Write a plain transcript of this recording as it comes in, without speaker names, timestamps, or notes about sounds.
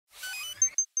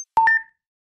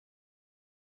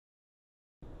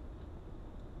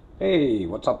Hey,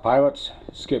 what's up pilots?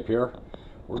 Skip here.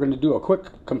 We're going to do a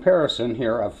quick comparison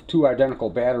here of two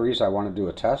identical batteries I want to do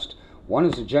a test. One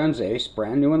is a Gens Ace,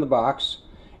 brand new in the box,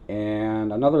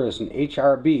 and another is an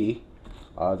HRB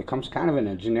that comes kind of in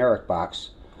a generic box,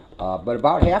 but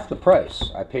about half the price.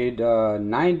 I paid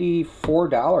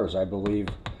 $94, I believe,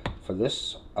 for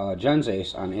this Gens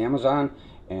Ace on Amazon,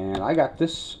 and I got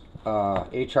this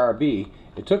HRB.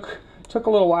 It took a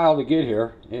little while to get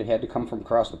here. It had to come from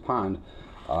across the pond.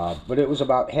 But it was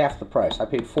about half the price. I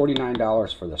paid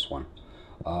 $49 for this one.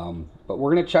 But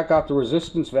we're going to check out the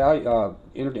resistance value,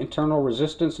 internal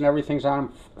resistance and everything's on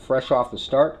them fresh off the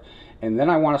start. And then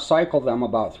I want to cycle them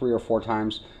about 3 or 4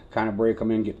 times, kind of break them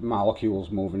in, get the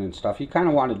molecules moving and stuff. You kind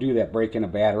of want to do that, break in a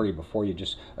battery before you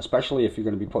just, especially if you're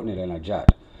going to be putting it in a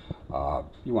jet.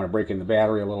 You want to break in the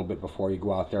battery a little bit before you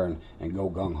go out there and go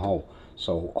gung-ho.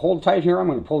 So hold tight here. I'm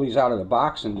going to pull these out of the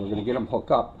box and we're going to get them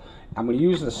hooked up. I'm going to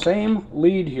use the same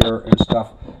lead here and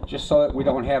stuff just so that we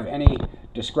don't have any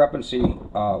discrepancy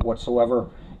whatsoever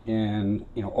in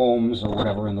ohms or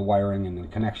whatever in the wiring and the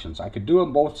connections. I could do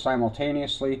them both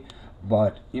simultaneously,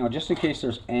 but just in case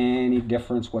there's any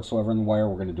difference whatsoever in the wire,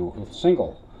 we're going to do it with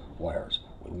single wires,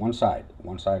 with one side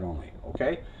only.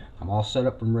 Okay, I'm all set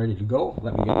up and ready to go.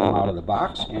 Let me get them out of the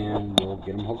box and we'll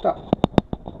get them hooked up.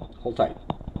 Hold tight.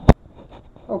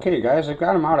 Okay guys, I've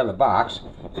got them out of the box,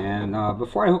 and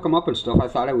before I hook them up and stuff, I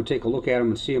thought I would take a look at them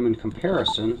and see them in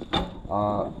comparison,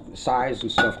 size and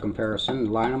stuff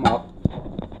comparison, line them up.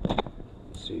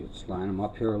 Let's see, let's line them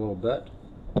up here a little bit,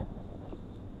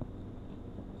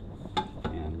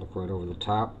 and look right over the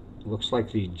top. Looks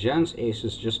like the Gens Ace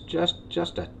is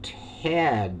just a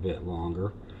tad bit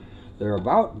longer. They're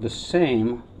about the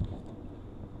same.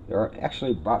 They're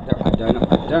actually they're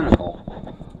identical.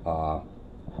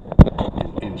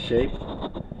 In shape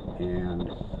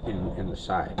and in the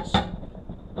sides.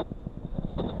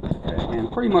 Okay,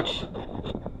 and pretty much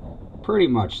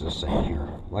the same here.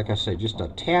 Like I said, just a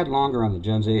tad longer on the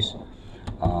Gens Ace.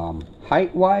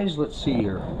 Height wise, let's see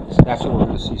here. That's where we're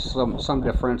going to see some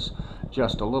difference.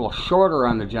 Just a little shorter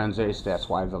on the Gens Ace. That's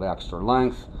why the extra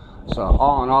length. So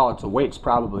all in all, the weight's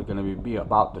probably going to be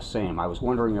about the same. I was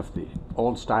wondering if the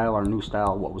old style or new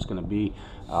style, what was going to be.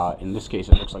 In this case,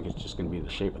 it looks like it's just going to be the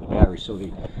shape of the battery. So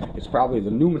it's probably the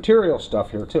new material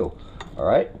stuff here too. All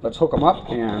right, let's hook them up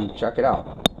and check it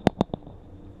out.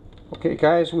 Okay,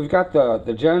 guys, we've got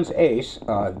the Gens Ace.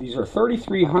 These are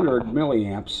 3,300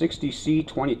 milliamp, 60C,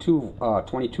 22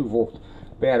 volt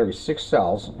batteries, 6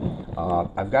 cells.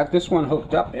 I've got this one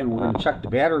hooked up, and we're going to check the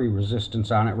battery resistance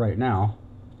on it right now.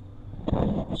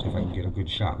 See if I can get a good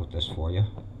shot with this for you.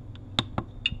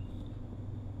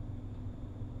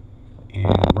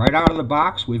 And right out of the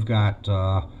box, we've got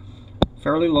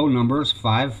fairly low numbers,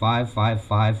 5, 5, 5,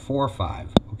 5, 4,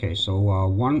 5. Okay, so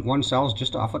one cell's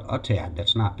just off a tad.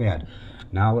 That's not bad.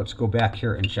 Now let's go back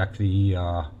here and check the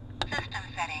system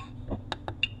setting.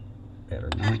 Battery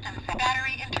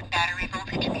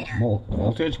voltage meter.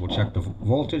 Voltage. We'll check the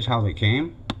voltage, how they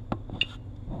came.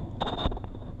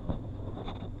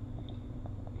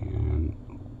 And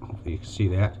hopefully you can see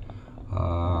that.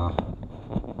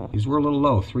 These were a little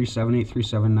low, 378,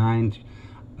 379,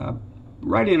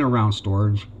 right in around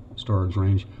storage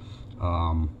range.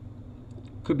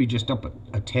 Could be just up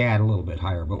a tad, a little bit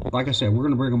higher, but like I said, we're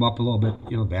going to bring them up a little bit.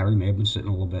 The battery may have been sitting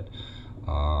a little bit.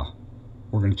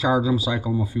 We're going to charge them,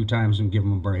 cycle them a few times, and give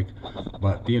them a break.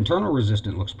 But the internal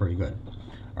resistance looks pretty good.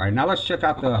 All right, now let's check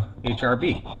out the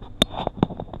HRB.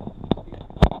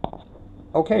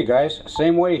 Okay, guys,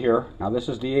 same way here. Now this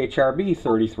is the HRB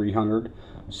 3300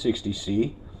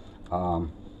 60C.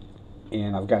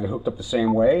 And I've got it hooked up the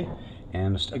same way,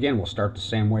 and again we'll start the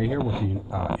same way here with the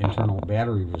internal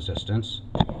battery resistance.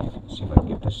 Let's see if I can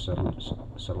get this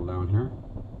settled down here.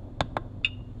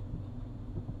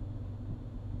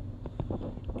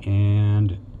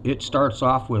 And it starts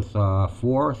off with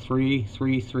 4, 3,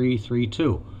 3, 3, 3,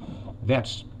 2.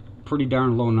 That's pretty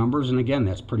darn low numbers, and again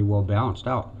that's pretty well balanced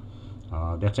out.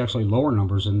 That's actually lower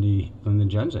numbers than the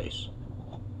Gens Ace.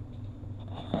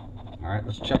 All right,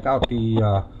 let's check out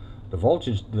the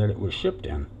voltage that it was shipped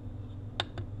in.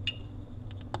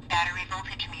 Battery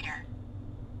voltage meter.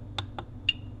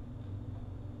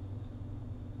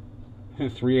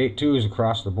 382s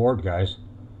across the board, guys.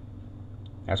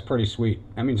 That's pretty sweet.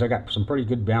 That means I got some pretty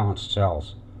good balanced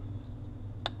cells.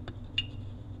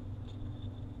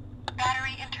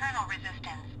 Battery internal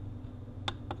resistance.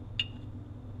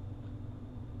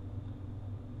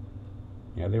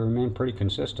 Yeah, they remain pretty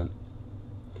consistent.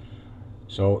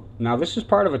 So now this is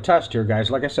part of a test here,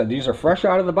 guys. Like I said, these are fresh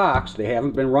out of the box. They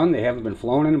haven't been run. They haven't been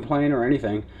flown in a plane or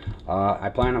anything. I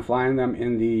plan on flying them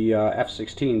in the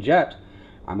F-16 jet.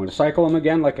 I'm going to cycle them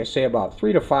again, like I say, about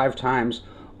 3 to 5 times.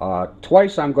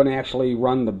 Twice I'm going to actually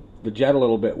run the jet a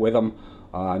little bit with them,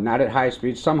 not at high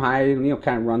speed, some high, and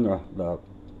kind of run the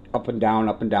up and down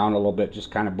a little bit,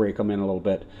 just kind of break them in a little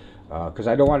bit, because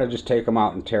I don't want to just take them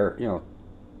out and tear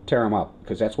them up,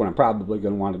 because that's what I'm probably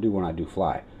going to want to do when I do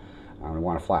fly. I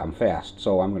want to fly them fast,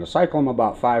 so I'm going to cycle them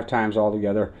about 5 times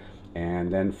altogether,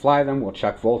 and then fly them. We'll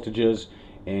check voltages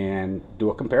and do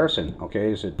a comparison.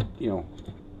 Okay, is it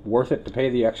worth it to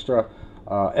pay the extra?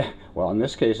 Well, in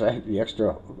this case, I had the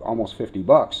extra almost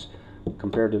 $50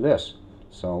 compared to this.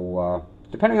 So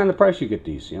depending on the price you get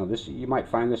these, this you might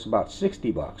find this about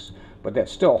 $60, but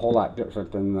that's still a whole lot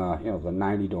different than the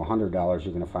 $90 to $100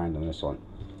 you're going to find on this one.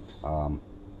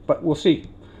 But we'll see.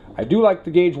 I do like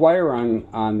the gauge wire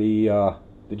on the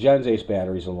Gens Ace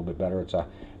batteries a little bit better.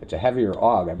 It's a heavier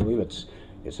AUG. I believe it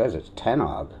says it's 10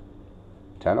 AUG.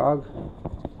 10 AUG?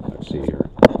 Let's see here.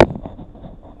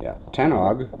 Yeah, 10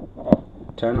 AUG.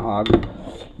 10 AUG.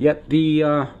 Yet the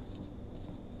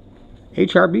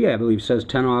HRB, I believe, says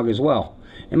 10 AUG as well.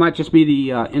 It might just be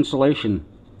the insulation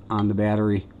on the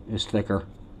battery is thicker.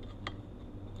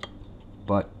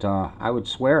 But I would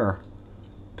swear,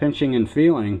 pinching and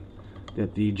feeling,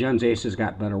 that the Gens Ace has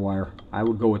got better wire. I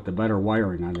would go with the better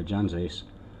wiring on the Gens Ace.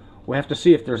 We'll have to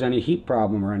see if there's any heat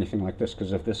problem or anything like this,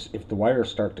 because if the wires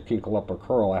start to kinkle up or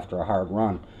curl after a hard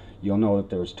run, you'll know that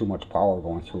there's too much power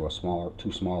going through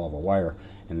too small of a wire,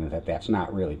 and that's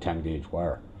not really 10 gauge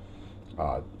wire.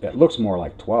 It looks more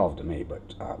like 12 to me, but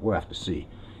we'll have to see.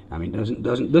 I mean,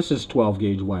 this is 12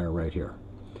 gauge wire right here,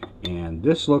 and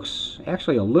this looks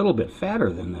actually a little bit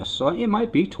fatter than this, so it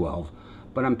might be 12.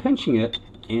 But I'm pinching it,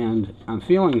 and I'm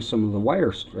feeling some of the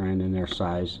wire strand in their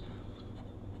size.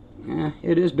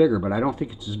 It is bigger, but I don't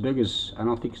think it's as big as, I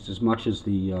don't think it's as much as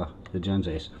the Gens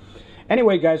Ace.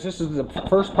 Anyway, guys, this is the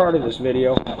first part of this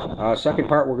video. Second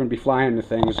part, we're going to be flying the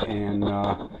things and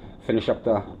finish up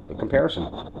the comparison.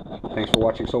 Thanks for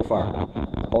watching so far.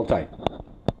 Hold tight.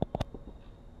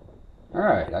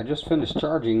 Alright, I just finished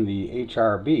charging the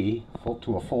HRB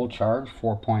to a full charge,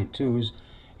 4.2s.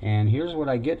 And here's what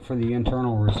I get for the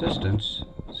internal resistance.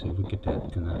 Let's see if we get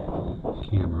that in the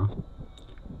camera.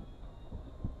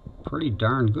 Pretty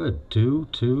darn good. 2,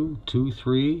 2, 2,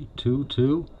 3, 2,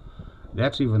 2.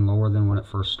 That's even lower than when it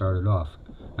first started off.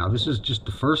 Now this is just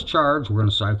the first charge. We're going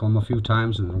to cycle them a few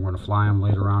times, and then we're going to fly them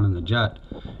later on in the jet.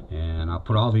 And I'll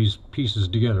put all these pieces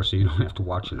together so you don't have to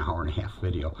watch an hour and a half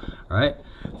video. Alright,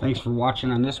 thanks for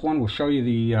watching on this one. We'll show you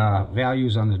the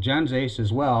values on the Gens Ace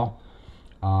as well.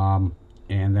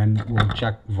 And then we'll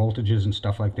check voltages and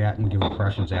stuff like that and give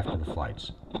impressions after the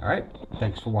flights. Alright,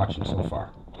 thanks for watching so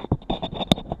far.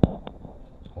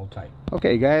 Hold tight.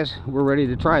 Okay guys, we're ready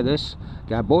to try this.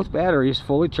 Got both batteries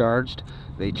fully charged.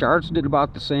 They charged it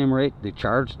about the same rate. They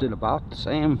charged it about the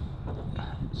same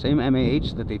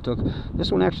MAH that they took.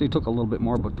 This one actually took a little bit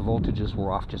more, but the voltages were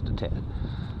off just a tad.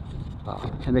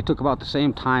 And they took about the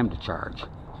same time to charge.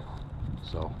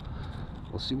 So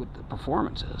we'll see what the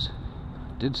performance is.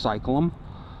 Did cycle them,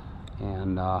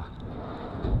 and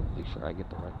make sure I get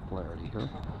the right polarity here.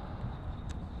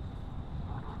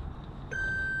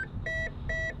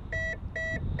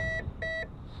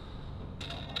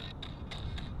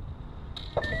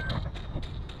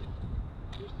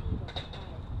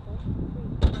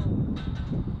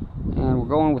 And we're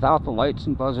going without the lights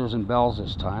and buzzers and bells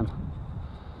this time,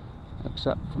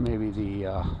 except for maybe the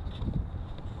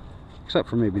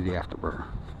afterburner.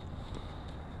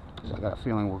 I got a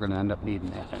feeling we're going to end up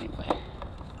needing that anyway.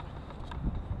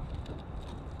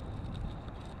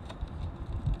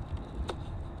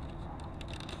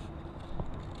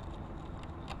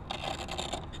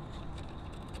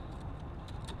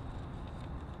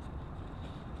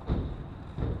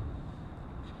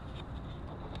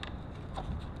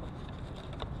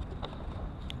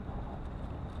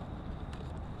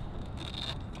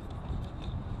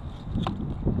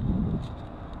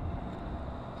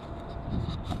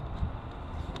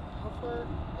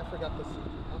 I forgot this.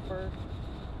 How far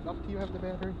up do you have the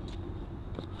battery?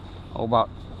 Oh, about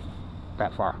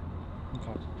that far.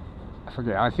 Okay. I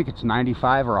forget. I think it's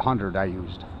 95 or 100 I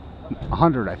used.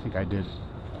 100 I think I did.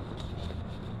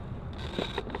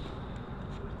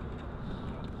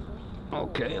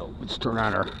 Okay, let's turn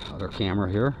on our other camera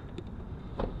here.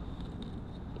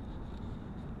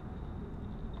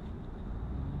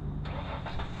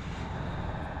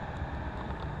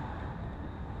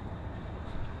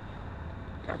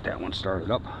 Got that one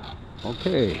started up.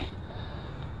 Okay,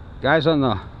 guys on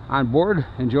board,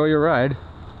 enjoy your ride.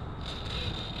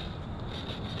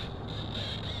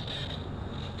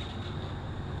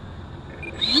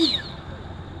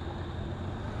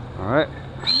 All right.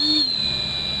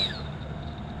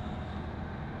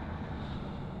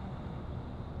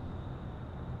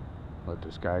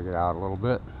 this guy get out a little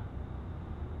bit.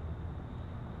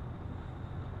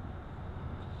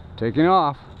 Taking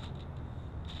off.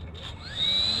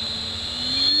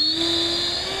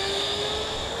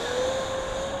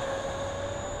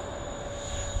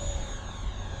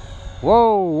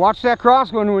 Whoa, watch that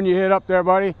crosswind when you hit up there,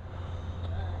 buddy.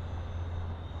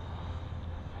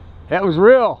 That was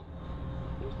real.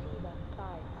 Receiver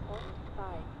 5.5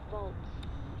 volts,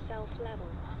 self-level.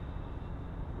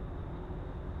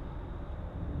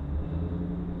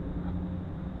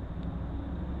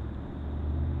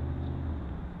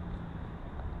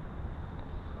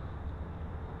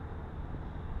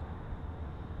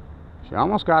 She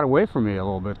almost got away from me a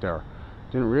little bit there.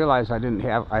 Didn't realize I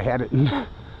had it in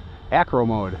acro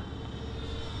mode.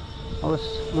 Well,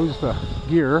 let's lose the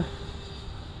gear.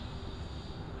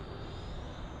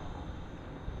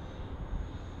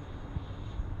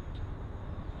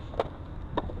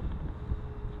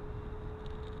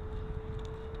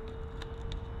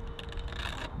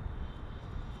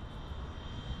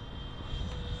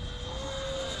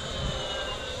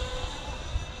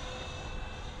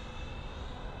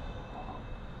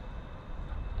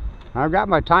 I've got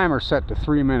my timer set to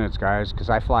 3 minutes, guys, because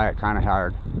I fly it kind of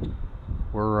hard.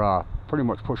 We're pretty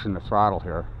much pushing the throttle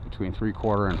here, between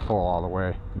 3/4 and full all the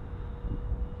way.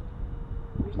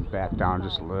 Back down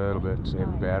just a little bit and save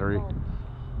the battery.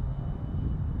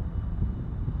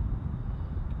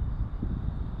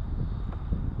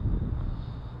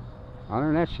 Other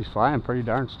than that, she's flying pretty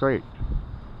darn straight.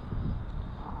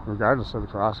 Regardless of the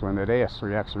crosswind, that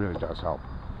AS3X really does help.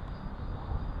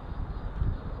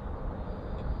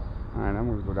 Alright, I'm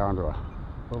going to go down to a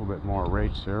little bit more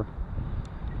rates here.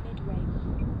 Mid-rate.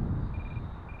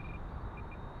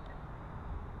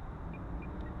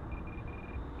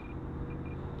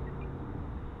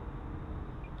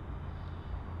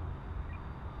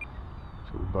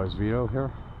 Should we buzz Vito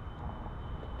here?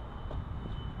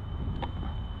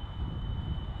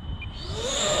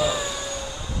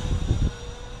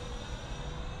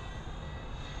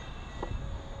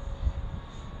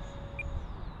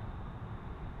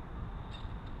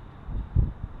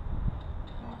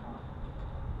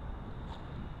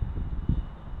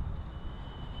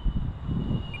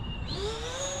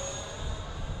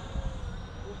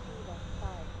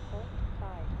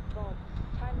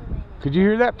 Could you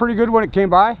hear that pretty good when it came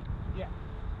by? Yeah.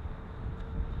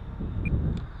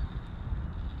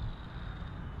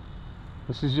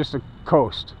 This is just a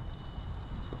coast.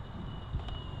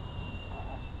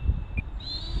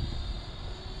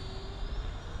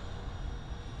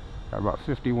 Got about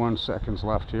 51 seconds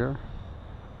left here.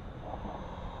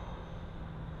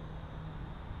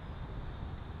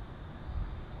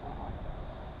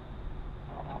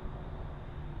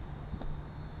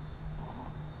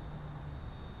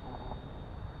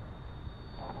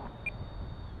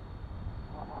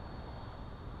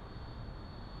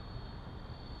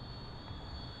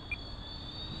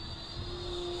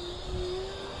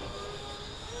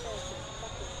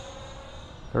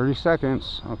 Seconds. 30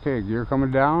 seconds. Okay, gear coming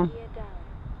down. Gear down.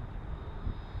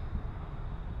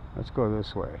 Let's go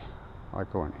this way. I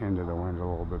like going into the wind a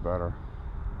little bit better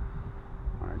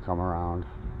when I come around.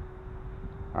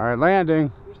 Alright,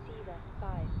 landing. Receiver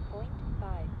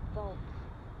 5.5 volts.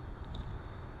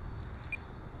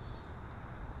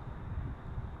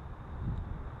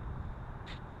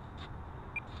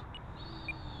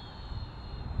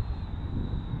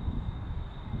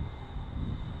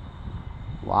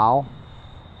 Wow.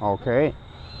 Okay.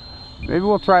 Maybe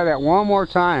we'll try that one more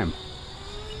time.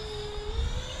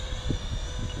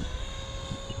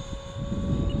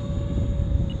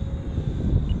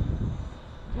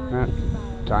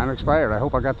 Time expired. I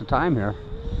hope I got the time here.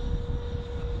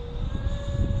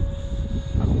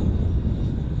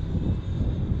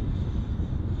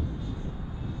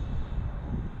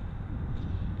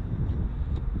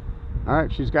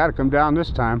 Alright, she's got to come down this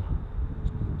time.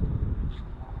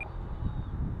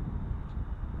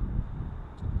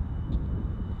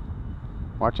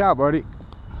 Watch out, buddy.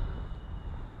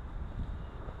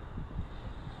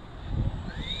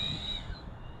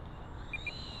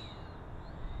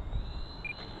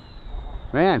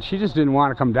 Man, she just didn't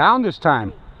want to come down this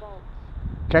time.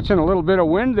 Catching a little bit of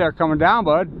wind there coming down,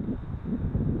 bud.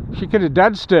 She could have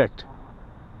dead sticked.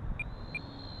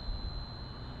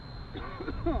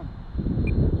 Now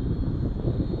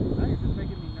you're just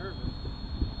making me nervous.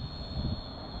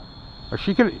 Or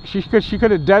she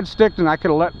could have dead sticked, and I could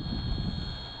have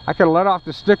let off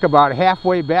the stick about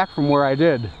halfway back from where I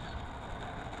did. Now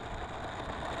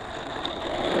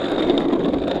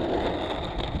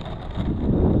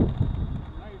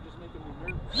you're just making me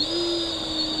nervous.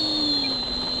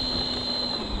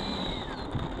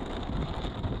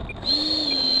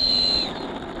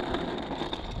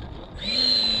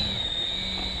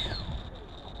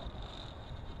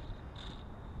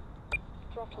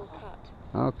 Vehicle cut.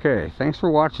 Okay, thanks for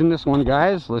watching this one,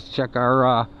 guys. Let's check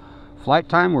our flight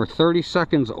time. We're 30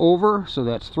 seconds over, so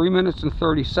that's 3 minutes and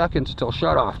 30 seconds till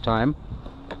shutoff time.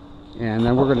 And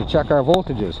then we're going to check our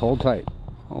voltages. Hold tight.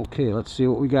 Okay, let's see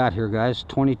what we got here, guys.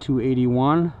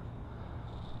 2281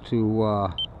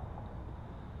 to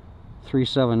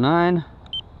 379,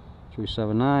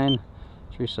 379,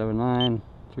 379,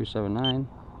 379,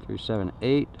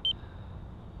 378,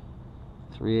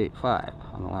 385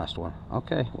 on the last one.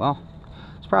 Okay, well,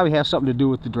 this probably has something to do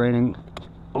with the draining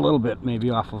a little bit, maybe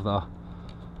off of the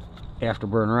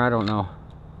afterburner. I don't know.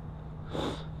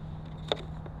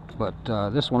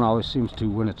 But this one always seems to,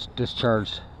 when it's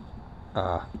discharged,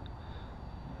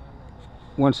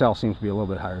 one cell seems to be a little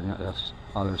bit higher than the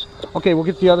others. Okay, we'll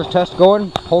get the other test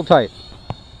going. Hold tight.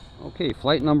 Okay,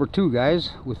 flight number 2,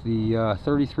 guys, with the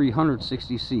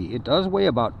 3360C. It does weigh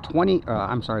about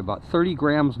 30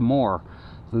 grams more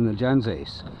than the Gens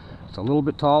Ace. It's a little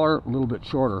bit taller, a little bit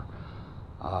shorter.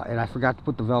 And I forgot to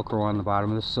put the Velcro on the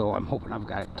bottom of this, so I'm hoping I've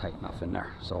got it tight enough in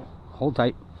there. So hold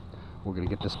tight. We're going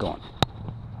to get this going.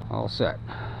 All set.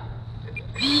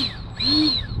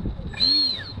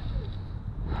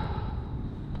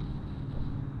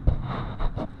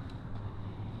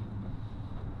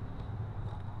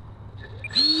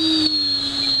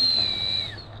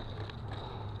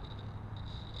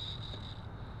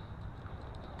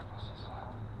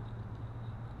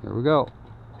 Here we go.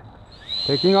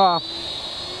 Taking off.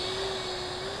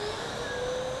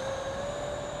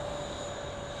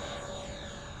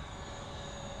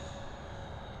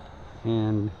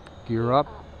 And gear up.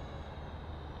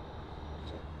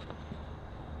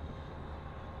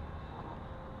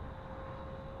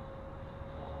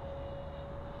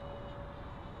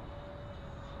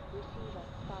 Receiver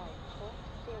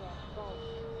 5.0 volts.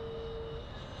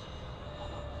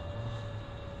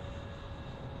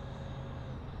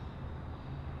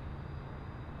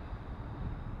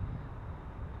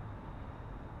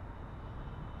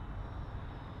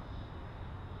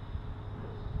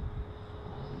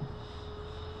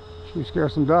 Should we scare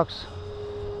some ducks?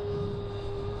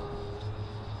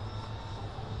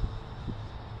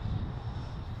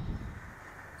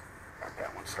 Got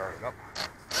that one started up.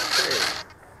 Okay.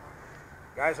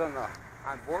 Guys on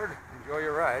board, enjoy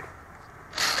your ride.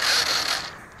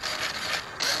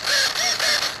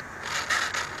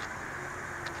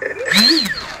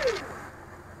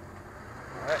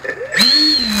 All right.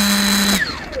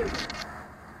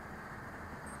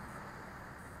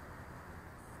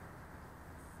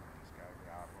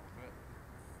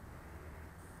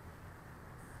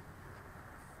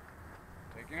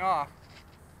 Taking off.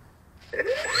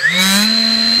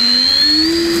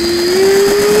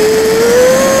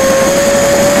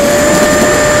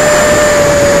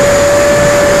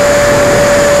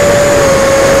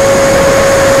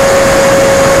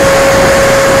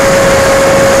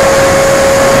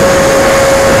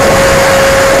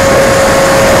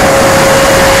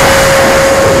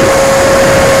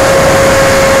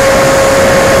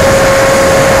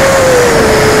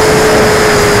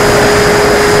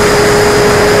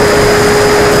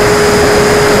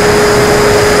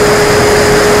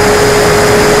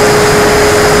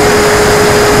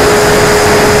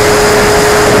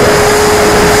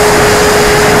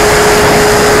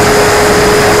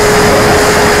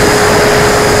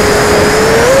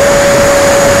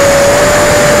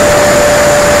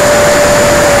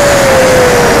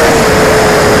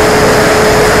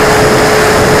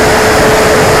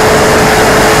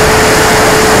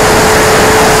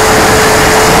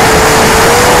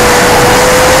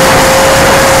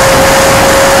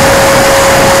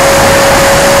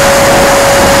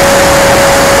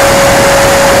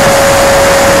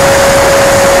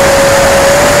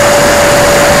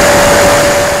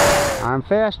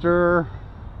 Faster.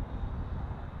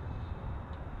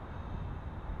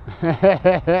 Chasing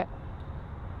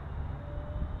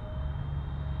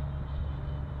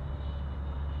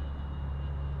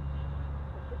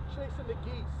the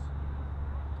geese.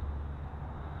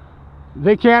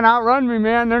 They can't outrun me,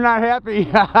 man. They're not happy.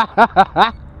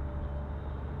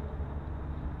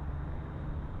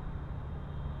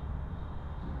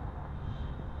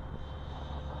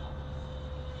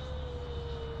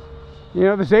 You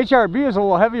know, this HRB is a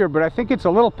little heavier, but I think it's a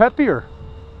little peppier.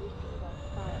 Receiver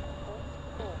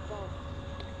 5.4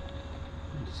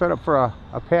 volts. Set up for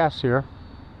a pass here.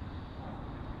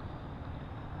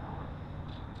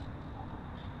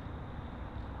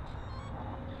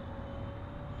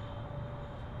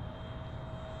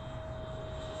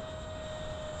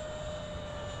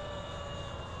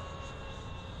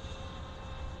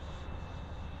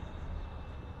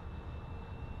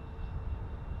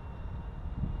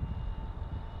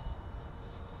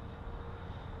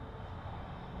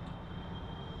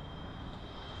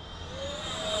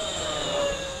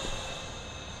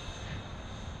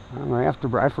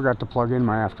 afterburner. I forgot to plug in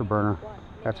my afterburner.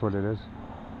 That's what it is.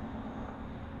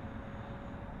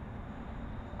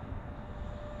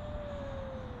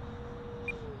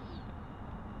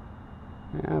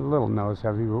 Yeah, a little nose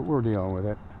heavy, but we're dealing with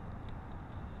it.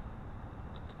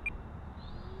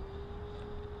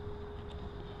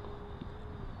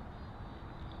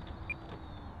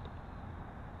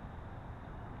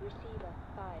 Receiver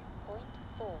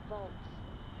 5.4 volts.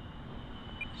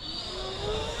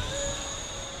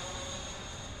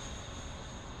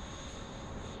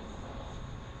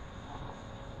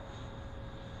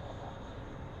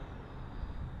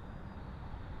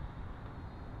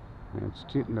 It's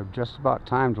just about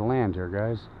time to land here,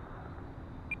 guys.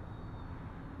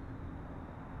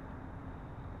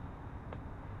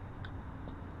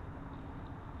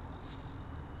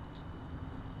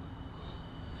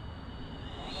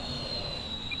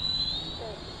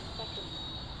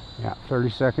 Yeah, 30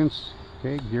 seconds.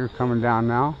 Okay, gear coming down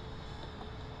now.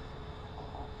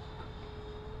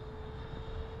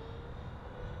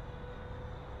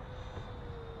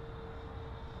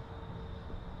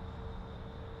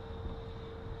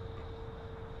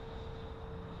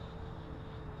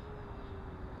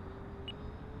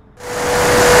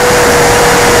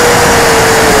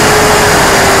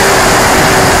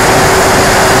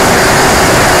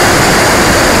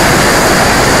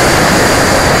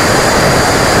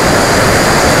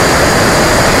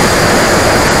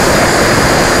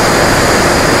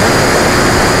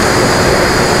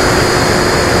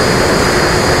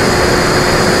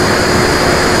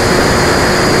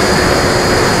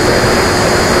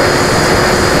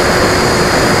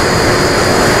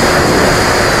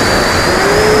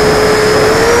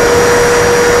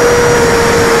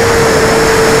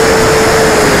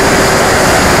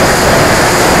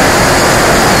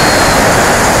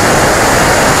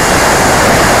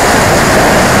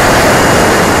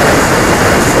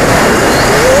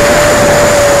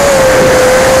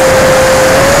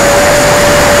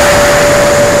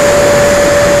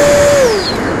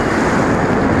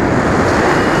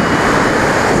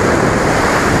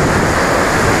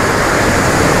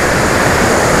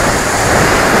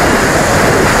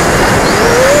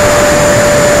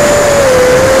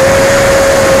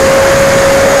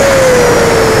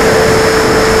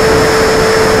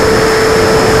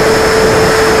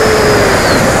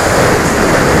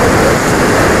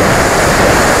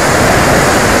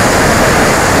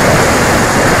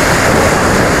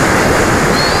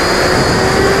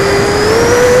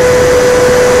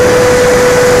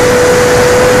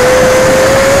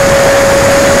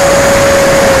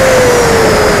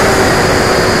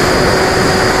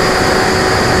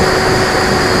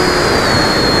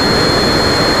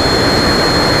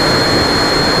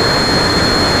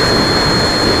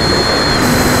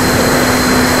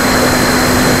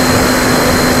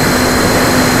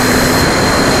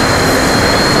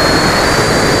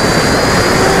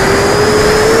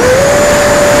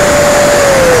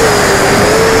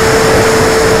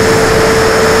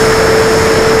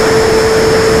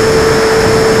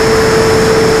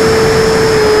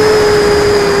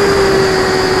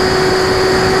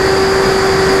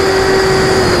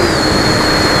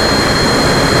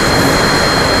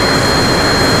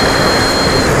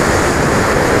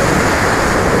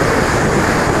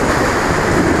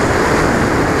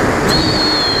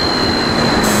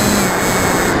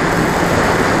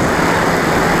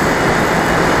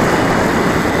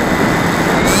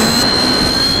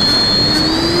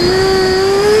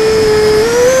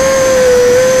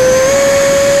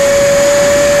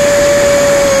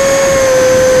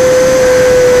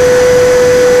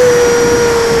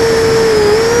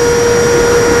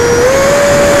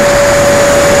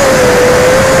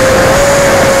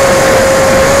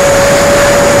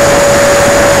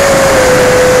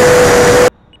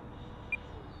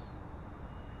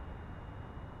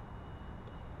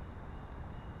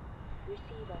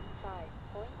 Receiver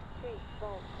 5.3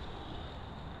 volts.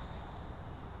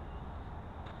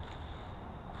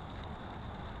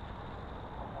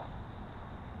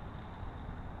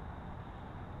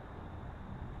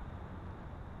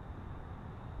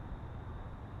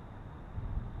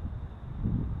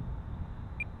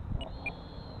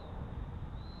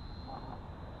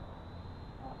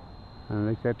 Gonna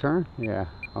make that turn? Yeah,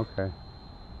 okay.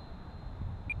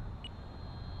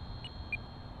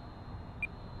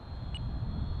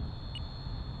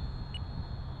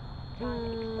 Time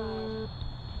expired.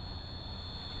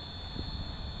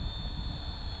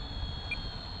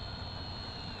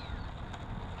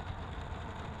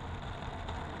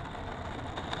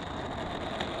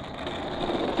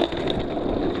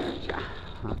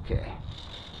 Okay.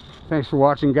 Thanks for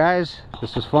watching, guys.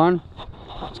 This was fun.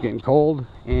 It's getting cold,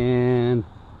 and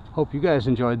Hope you guys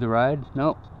enjoyed the ride.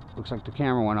 Nope, looks like the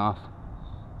camera went off.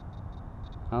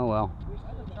 Oh well.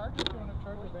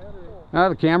 No,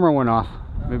 the camera went off.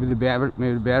 Maybe the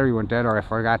battery went dead, or I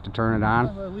forgot to turn it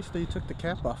on. Well, at least they took the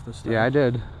cap off this time. Yeah, I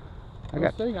did. I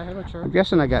have a charger. I'm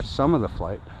guessing I got some of the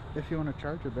flight. If you want to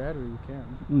charge your battery, you can.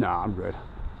 No, I'm good.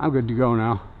 I'm good to go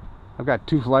now. I've got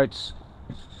 2 flights.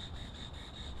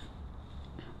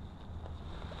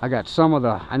 I got some of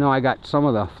the. I know I got some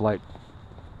of the flight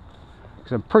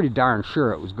because I'm pretty darn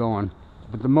sure it was going.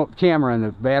 But the camera and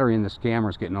the battery in this camera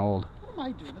is getting old. What am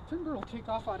I doing? The timber will take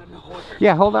off out of nowhere.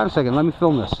 Yeah, hold on a second. Let me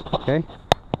film this, okay?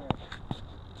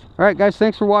 All right, guys.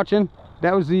 Thanks for watching.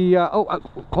 That was the.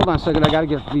 Hold on a second. I gotta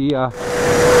get the.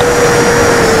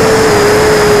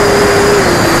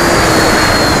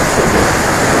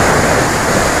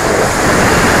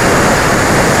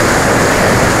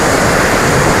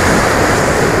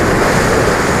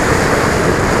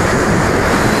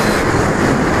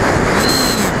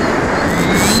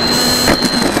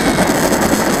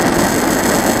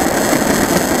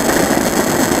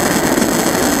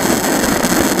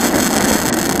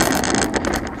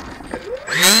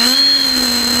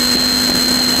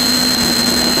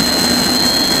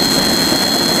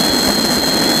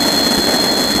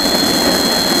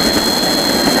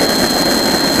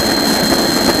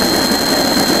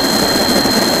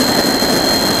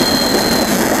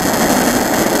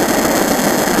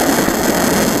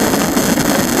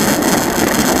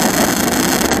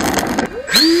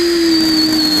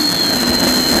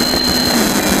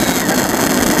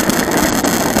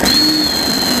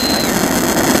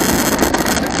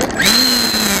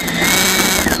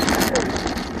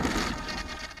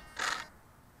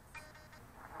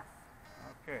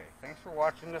 Thanks for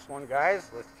watching this one, guys.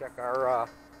 Let's check our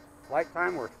flight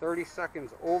time. We're 30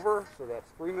 seconds over, so that's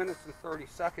 3 minutes and 30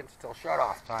 seconds till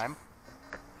shut-off time.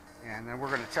 And then we're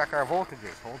going to check our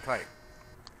voltages. Hold tight.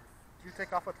 Did you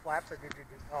take off with flaps, or did you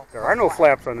do? Oh, there are no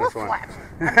flaps on this one. Flaps?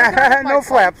 No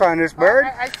flaps on this bird.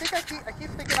 I keep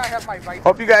thinking I have my right.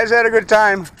 Hope you guys had a good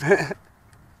time.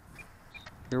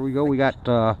 Here we go. We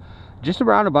got just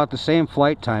around about the same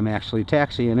flight time, actually.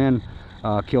 Taxiing in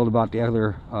killed about the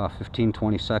other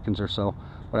 15-20 seconds or so,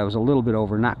 but I was a little bit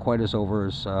over, not quite as over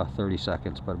as 30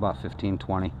 seconds, but about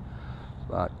 15-20.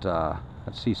 But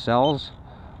let's see, cells.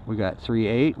 We got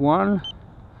 381,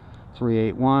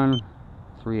 381,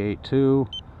 382,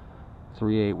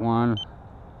 381,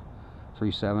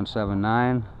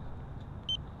 3779,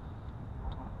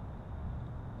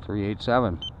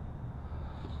 387.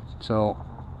 So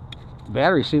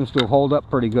battery seems to have held up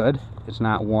pretty good. It's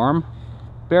not warm.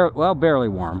 Barely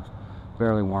warm.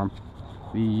 Barely warm.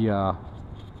 The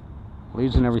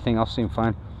leads and everything else seem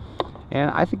fine.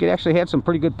 And I think it actually had some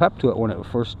pretty good pep to it when it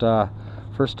first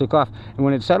took off. And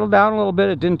when it settled down a little bit,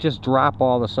 it didn't just drop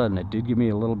all of a sudden. It did give me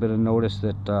a little bit of notice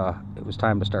that it was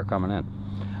time to start coming in.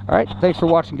 All right, thanks for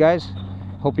watching, guys.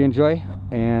 Hope you enjoy.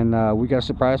 And we got a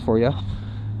surprise for you.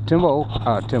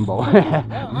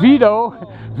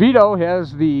 Vito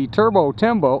has the turbo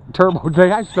timber